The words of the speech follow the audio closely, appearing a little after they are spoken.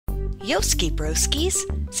Yoski broskies,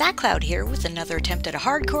 ZaCloud here with another attempt at a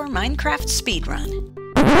hardcore Minecraft speedrun.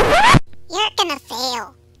 You're gonna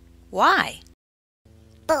fail. Why?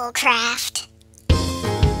 Bullcraft.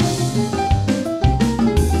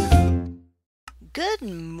 Good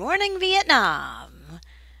morning, Vietnam!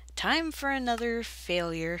 Time for another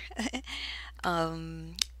failure.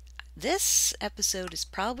 This episode is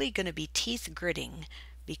probably going to be teeth gritting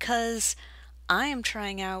because I am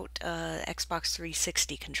trying out Xbox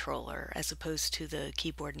 360 controller as opposed to the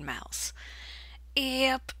keyboard and mouse.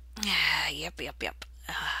 Yep.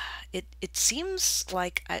 It seems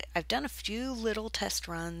like I've done a few little test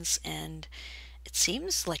runs, and it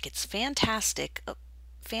seems like it's fantastic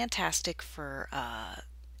for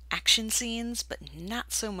action scenes, but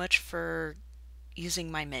not so much for using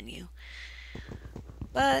my menu.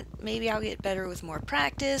 But maybe I'll get better with more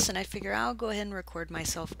practice, and I figure I'll go ahead and record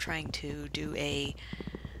myself trying to do a,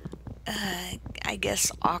 I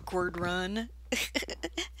guess, awkward run.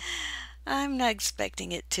 I'm not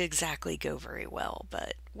expecting it to exactly go very well,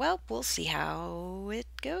 but, well, we'll see how it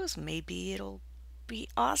goes. Maybe it'll be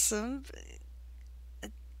awesome.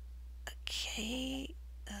 Okay,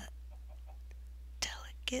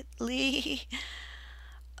 delicately.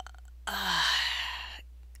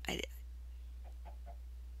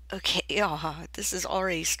 Okay, this is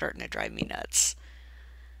already starting to drive me nuts.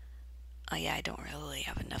 Oh yeah, I don't really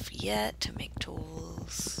have enough yet to make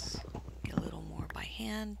tools. Get a little more by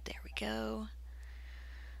hand. There we go.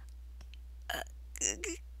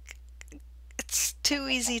 It's too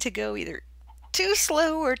easy to go either too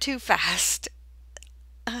slow or too fast.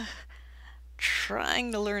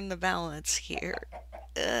 Trying to learn the balance here.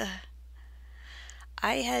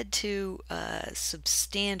 I had to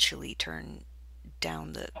substantially turn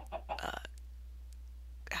down the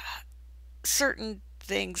certain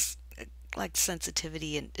things like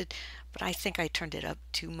sensitivity, but I think I turned it up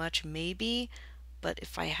too much maybe, but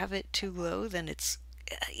if I have it too low then it's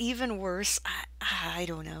even worse. I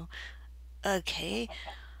don't know. Okay.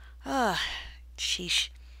 Sheesh.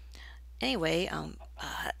 Anyway,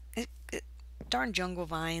 darn jungle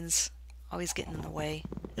vines always getting in the way.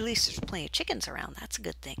 At least there's plenty of chickens around. That's a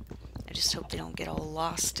good thing. I just hope they don't get all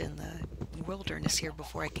lost in the wilderness here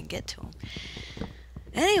before I can get to them.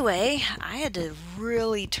 Anyway, I had to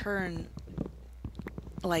really turn,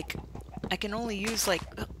 like, I can only use like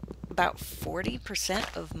about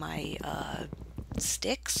 40% of my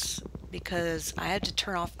sticks because I had to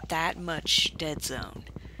turn off that much dead zone.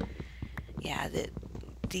 Yeah,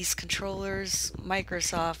 these controllers,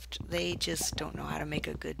 Microsoft, they just don't know how to make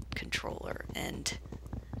a good controller. And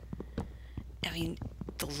I mean,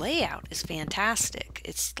 the layout is fantastic.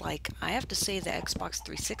 It's like, I have to say the Xbox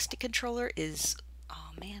 360 controller is,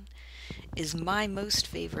 oh man, is my most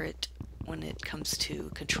favorite when it comes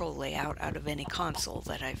to control layout out of any console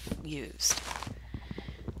that I've used.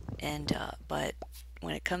 And but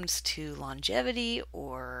when it comes to longevity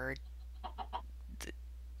or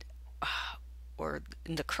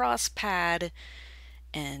in the cross pad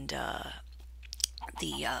and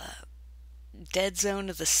the dead zone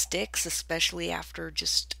of the sticks, especially after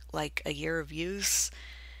just like a year of use,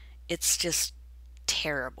 it's just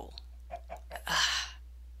terrible.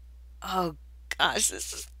 Oh gosh,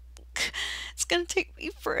 it's gonna take me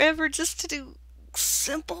forever just to do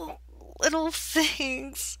simple little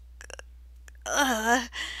things. I'm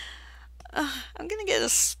gonna get a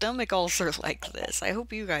stomach ulcer like this. I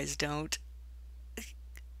hope you guys don't.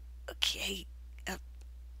 Okay, I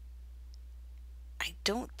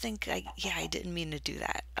don't think I didn't mean to do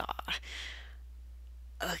that.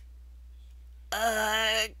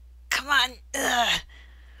 Come on.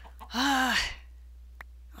 I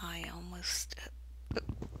almost,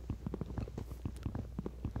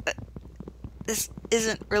 this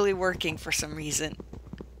isn't really working for some reason.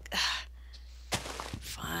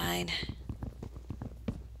 Fine.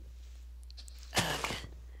 Ugh.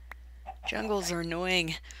 Jungles are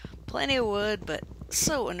annoying. Plenty of wood, but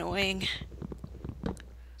so annoying.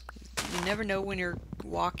 You never know when you're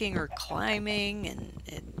walking or climbing, and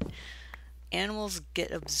animals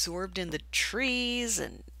get absorbed in the trees,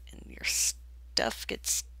 and your stuff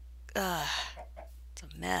gets, it's a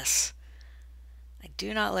mess. I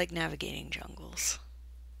do not like navigating jungles.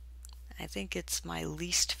 I think it's my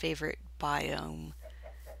least favorite biome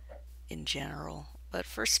in general. But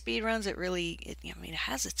for speedruns, I mean, it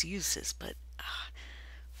has its uses, but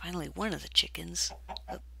finally one of the chickens.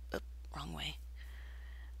 Wrong way.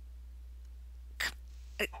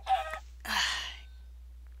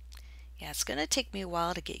 Yeah, it's gonna take me a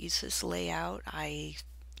while to get used to this layout.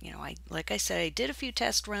 Like I said, I did a few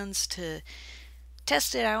test runs to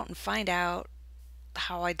test it out and find out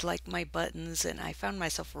how I'd like my buttons, and I found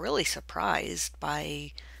myself really surprised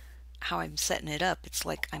by how I'm setting it up. It's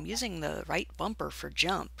like I'm using the right bumper for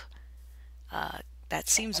jump. That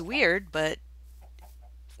seems weird, but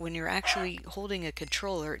when you're actually holding a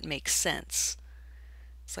controller, it makes sense.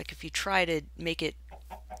 It's like if you try to make it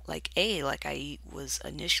like A, like I was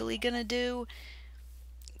initially gonna do,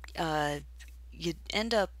 you'd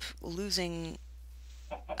end up losing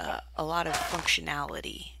a lot of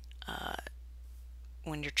functionality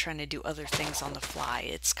when you're trying to do other things on the fly.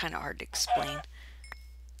 It's kind of hard to explain.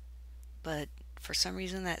 But for some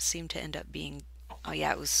reason that seemed to end up being, oh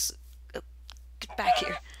yeah, it was, get back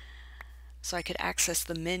here. So I could access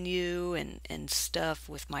the menu and stuff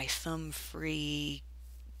with my thumb free,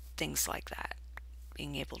 things like that.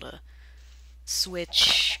 Being able to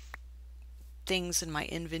switch things in my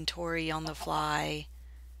inventory on the fly.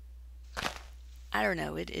 I don't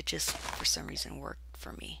know, it just for some reason worked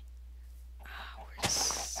for me.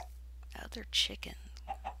 Where's the other chicken?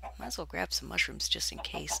 Might as well grab some mushrooms just in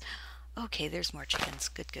case. Okay, there's more chickens.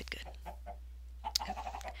 Good, good, good. I'm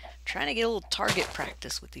trying to get a little target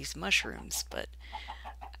practice with these mushrooms, but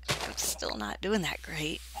I'm still not doing that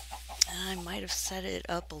great. I might have set it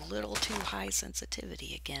up a little too high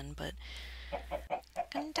sensitivity again, but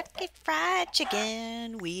Kentucky Fried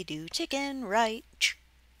Chicken, we do chicken right.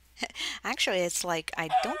 Actually, it's like, I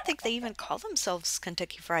don't think they even call themselves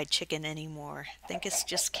Kentucky Fried Chicken anymore. I think it's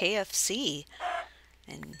just KFC.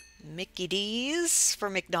 And Mickey D's for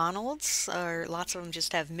McDonald's, or lots of them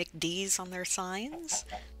just have McD's on their signs.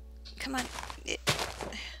 Come on.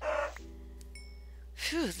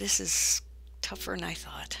 Phew, this is tougher than I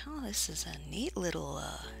thought. Oh, this is a neat little,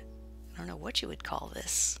 I don't know what you would call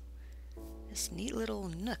this. This neat little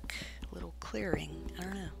nook, little clearing, I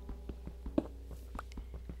don't know.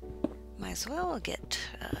 Might as well get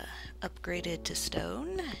upgraded to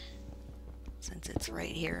stone, since it's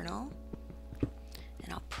right here and all.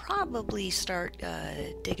 And I'll probably start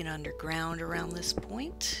digging underground around this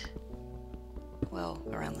point. Well,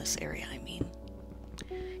 around this area, I mean.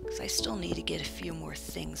 Because I still need to get a few more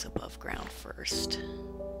things above ground first.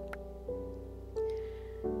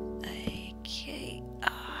 Okay.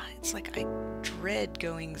 It's like I dread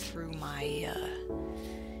going through my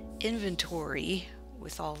inventory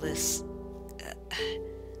with all this.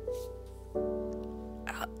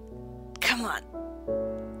 Come on.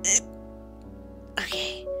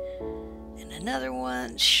 Okay. And another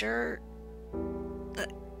one, sure.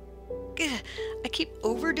 I keep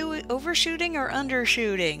overshooting or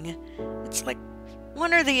undershooting. It's like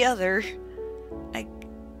one or the other. I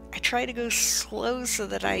try to go slow so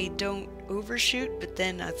that I don't overshoot, but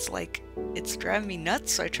then it's like it's driving me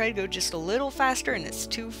nuts, so I try to go just a little faster and it's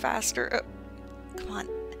too faster. Oh, come on.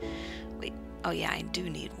 Wait. Oh yeah, I do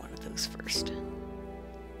need one of those first.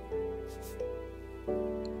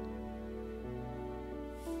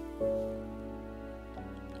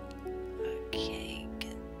 Okay,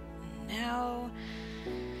 good. Now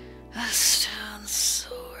a stone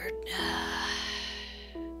sword.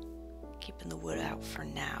 Keeping the wood out for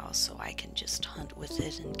now so I can just hunt with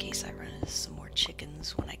it in case I run into some more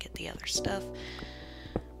chickens when I get the other stuff.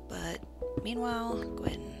 But meanwhile, go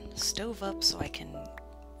ahead and stove up so I can.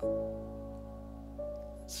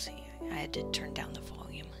 Let's see, I did turn down the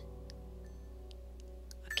volume.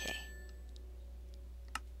 Okay.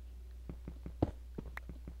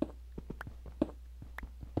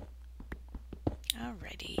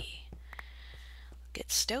 Alrighty.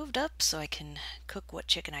 Get stoved up so I can cook what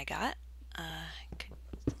chicken I got.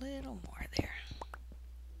 A little more there.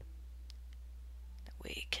 That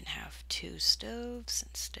way it can have 2 stoves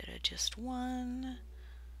instead of just 1.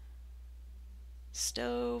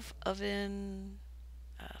 Stove, oven,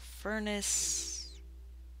 furnace,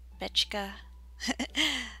 pechka.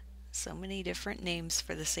 So many different names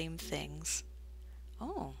for the same things.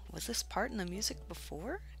 Oh, was this part in the music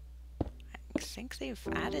before? I think they've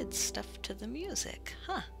added stuff to the music,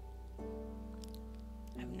 huh?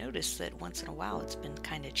 I've noticed that once in a while it's been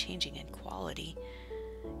kind of changing in quality.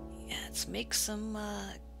 Yeah, let's make some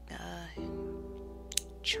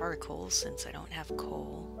charcoal since I don't have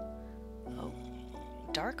coal. Oh,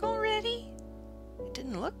 dark already? It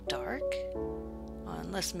didn't look dark.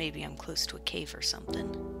 Unless maybe I'm close to a cave or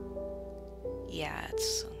something. Yeah,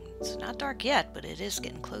 it's not dark yet, but it is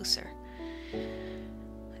getting closer.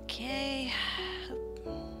 Okay.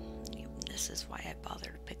 This is why I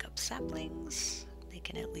bother to pick up saplings. They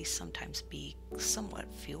can at least sometimes be somewhat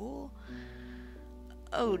fuel.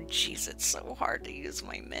 Oh jeez, it's so hard to use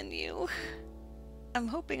my menu. I'm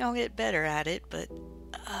hoping I'll get better at it, but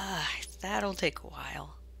that'll take a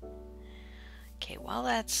while. Okay, while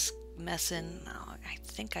that's messing. Oh, I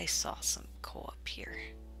think I saw some coal up here.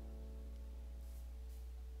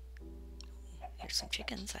 Here's some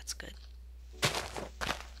chickens, that's good.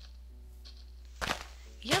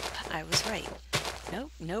 Yep, I was right.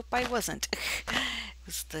 Nope, I wasn't. It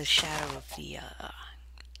was the shadow of the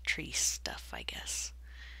tree stuff, I guess.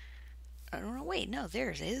 I don't know, wait, no, there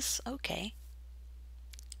it is. Okay.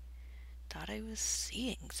 Thought I was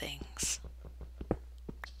seeing things.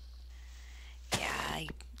 Yeah, I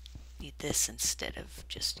need this instead of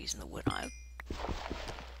just using the wood on it.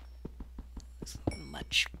 It's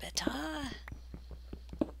much better.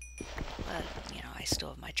 But, you know, I still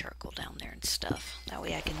have my charcoal down there and stuff. That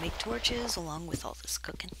way I can make torches along with all this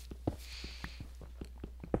cooking.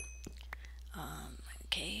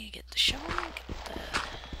 Okay, get the shovel, get the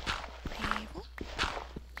gravel.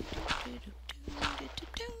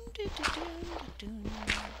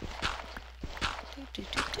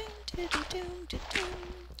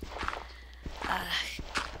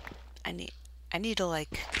 I need to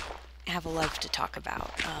like have a life to talk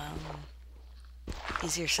about.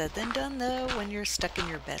 Easier said than done though when you're stuck in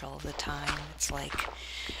your bed all the time. It's like,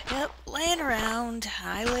 yep, laying around.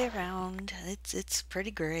 I lay around. It's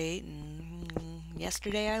pretty great. And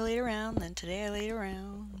yesterday I laid around, then today I laid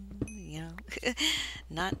around. You know,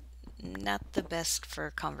 not the best for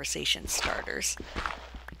conversation starters.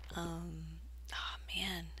 Oh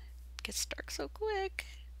man, it gets dark so quick.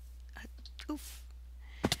 Oof.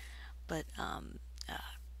 But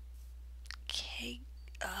okay.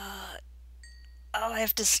 Oh, I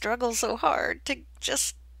have to struggle so hard to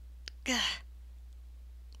just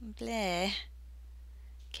bleh.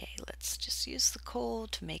 Okay, let's just use the coal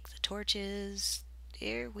to make the torches.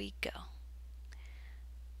 There we go.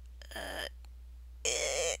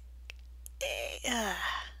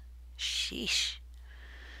 Sheesh.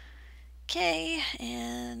 Okay,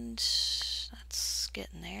 and that's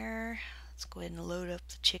getting there. Let's go ahead and load up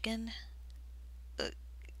the chicken.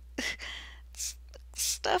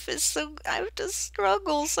 Stuff is so... I have to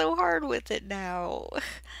struggle so hard with it now.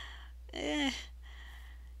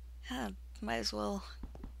 Might as well,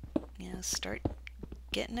 you know, start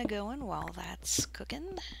getting it going while that's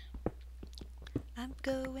cooking. I'm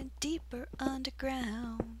going deeper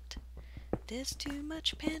underground. There's too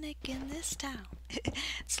much panic in this town.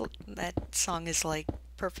 That song is like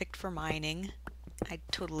perfect for mining. I'd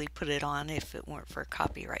totally put it on if it weren't for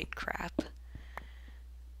copyright crap.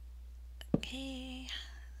 Okay.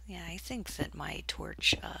 Yeah, I think that my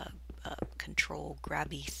torch control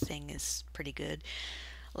grabby thing is pretty good.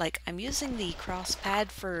 Like, I'm using the cross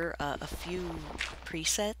pad for a few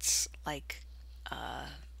presets. Like,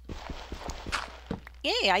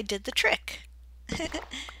 yay, I did the trick!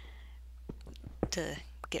 To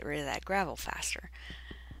get rid of that gravel faster.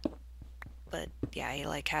 But yeah, I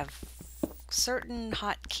like have certain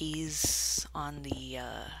hotkeys on the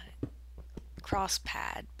cross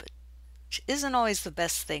pad, but which isn't always the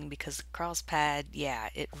best thing because the cross pad, yeah,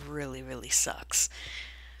 it really sucks.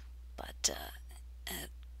 But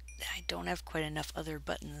I don't have quite enough other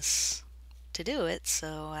buttons to do it,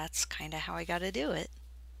 so that's kind of how I gotta do it.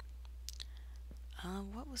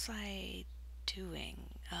 What was I doing?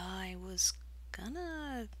 I was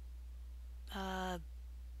gonna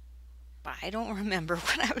I don't remember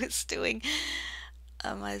what I was doing.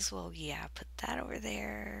 I might as well, yeah, put that over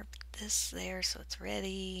there, put this there so it's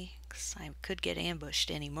ready, because I could get ambushed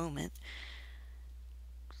any moment.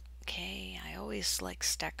 Okay, I always like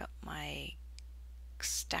stack up my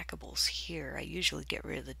stackables here. I usually get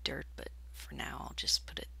rid of the dirt, but for now I'll just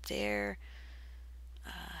put it there.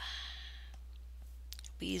 It'll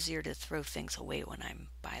be easier to throw things away when I'm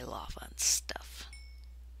by lava and stuff.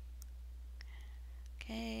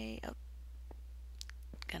 Okay,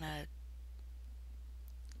 gonna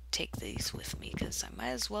take these with me because I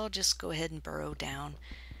might as well just go ahead and burrow down.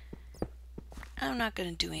 I'm not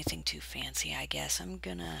gonna do anything too fancy, I guess. I'm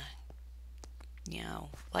gonna, you know,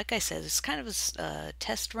 like I said, it's kind of a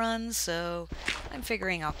test run, so I'm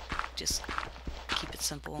figuring I'll just keep it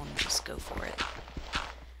simple and just go for it.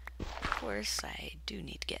 Of course, I do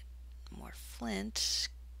need to get more flint,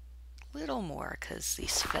 a little more, because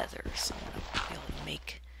these feathers, I'm gonna be able to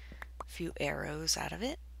make a few arrows out of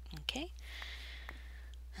it. Okay.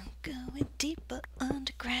 I'm going deeper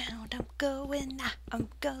underground. I'm going.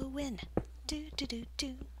 Do.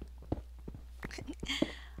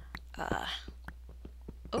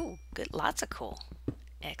 Oh, good. Lots of coal.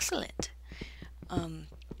 Excellent.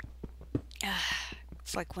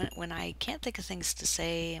 It's like when I can't think of things to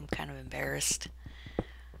say, I'm kind of embarrassed.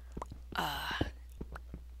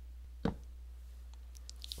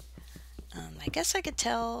 I guess I could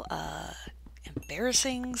tell a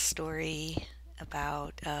embarrassing story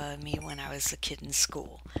about me when I was a kid in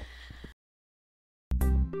school.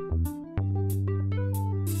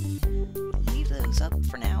 Leave those up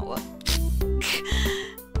for now.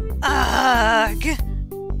 Ugh!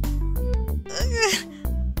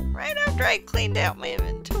 Right after I cleaned out my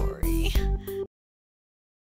inventory.